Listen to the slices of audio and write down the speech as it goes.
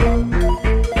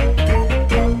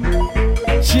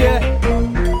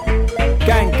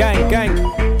Gang.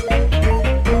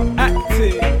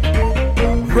 Active.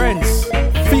 Renz.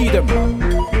 Feed 'em.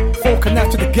 Falcon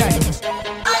out to the gang.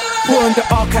 We're on the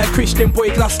archive, Christian boy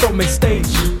glassed on main stage.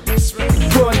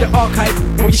 We're on the archive,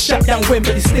 when we shut down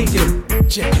Wembley Stadium.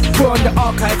 We're on the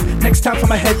archive, next time for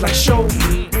my headline show.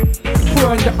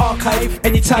 We're on the archive,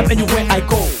 anytime, anywhere I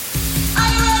go.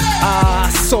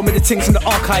 So many things in the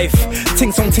archive.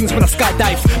 Things on things when I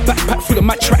skydive. Backpack through the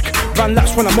mic track. Run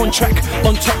laps when I'm on track.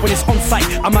 On top when it's on site.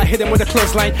 I might hit them with a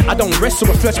clothesline. I don't wrestle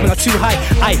with flesh when I'm too high.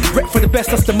 I rep for the best,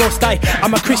 that's the most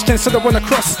I'm a Christian, so I wanna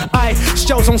cross.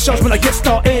 Shells on shells when I get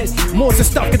started. More than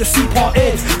stuff, get the sea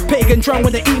parted. Pagan drum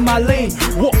when they eat my lane.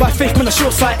 Walk by faith when I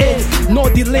short sighted. No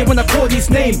delay when I call his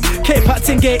name. K-pop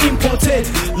thing get imported.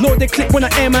 Lord they click when I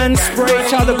aim and spray.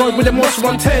 Child of God with the most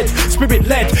wanted. Spirit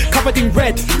led, covered in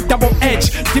red. Double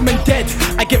edge, dim and dead.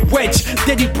 I get wedge,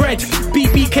 deadly bread.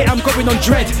 BBK, I'm going on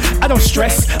dread. I don't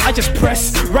stress, I just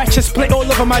press. Righteous play all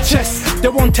over my chest. They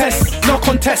won't test, no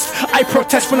contest. I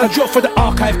protest when I drop for the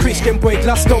archive. Christian boy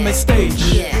glassed on my stage.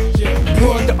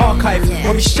 We're on the archive,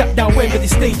 when we shut down Wembley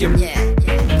Stadium.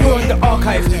 We're on the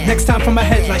archive, next time for my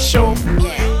headline show.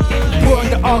 We're on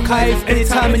the archive,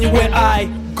 anytime, anywhere I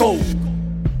go.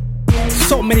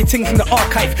 So many things in the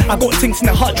archive, I got things in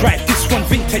the hard drive. This one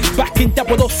vintage, back in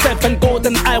 007.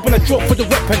 Golden eye when I draw for the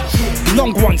weapon.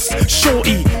 Long ones,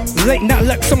 shorty, late night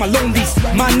lurks on my lonelies.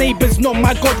 My neighbours know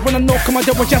my God when I knock on my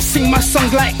door. Just sing my song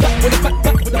like back with a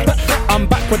back with a back. I'm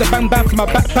back with a bang from my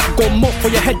backpack. Go more for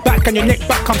your head back and your neck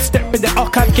back. I'm stepping the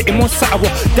archive, getting more sight. I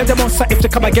will dead them on sight if they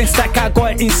come against that guy.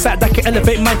 Got it inside that can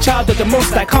elevate my child of the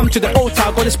most. I come to the altar,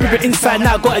 got the spirit inside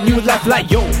now. Got a new life like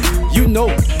yo, you know.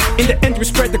 In the end we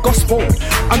spread the gospel,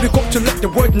 and we got to let the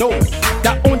word know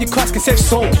that only Christ can save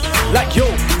soul. Like yo,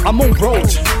 I'm on road.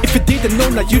 If you didn't know,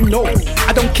 now you know.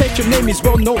 I don't care if your name is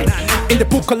well known. In the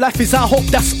book of life is our hope,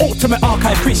 that's ultimate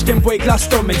archive. Christian boy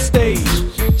glassed on main stage.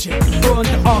 We're on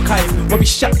the archive, when we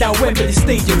shut down Wembley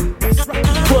Stadium.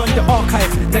 We're on the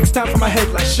archive, next time for my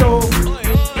headline show.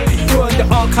 We're on the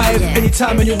archive,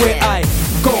 anytime, anywhere I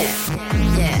go.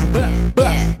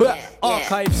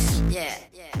 Archives.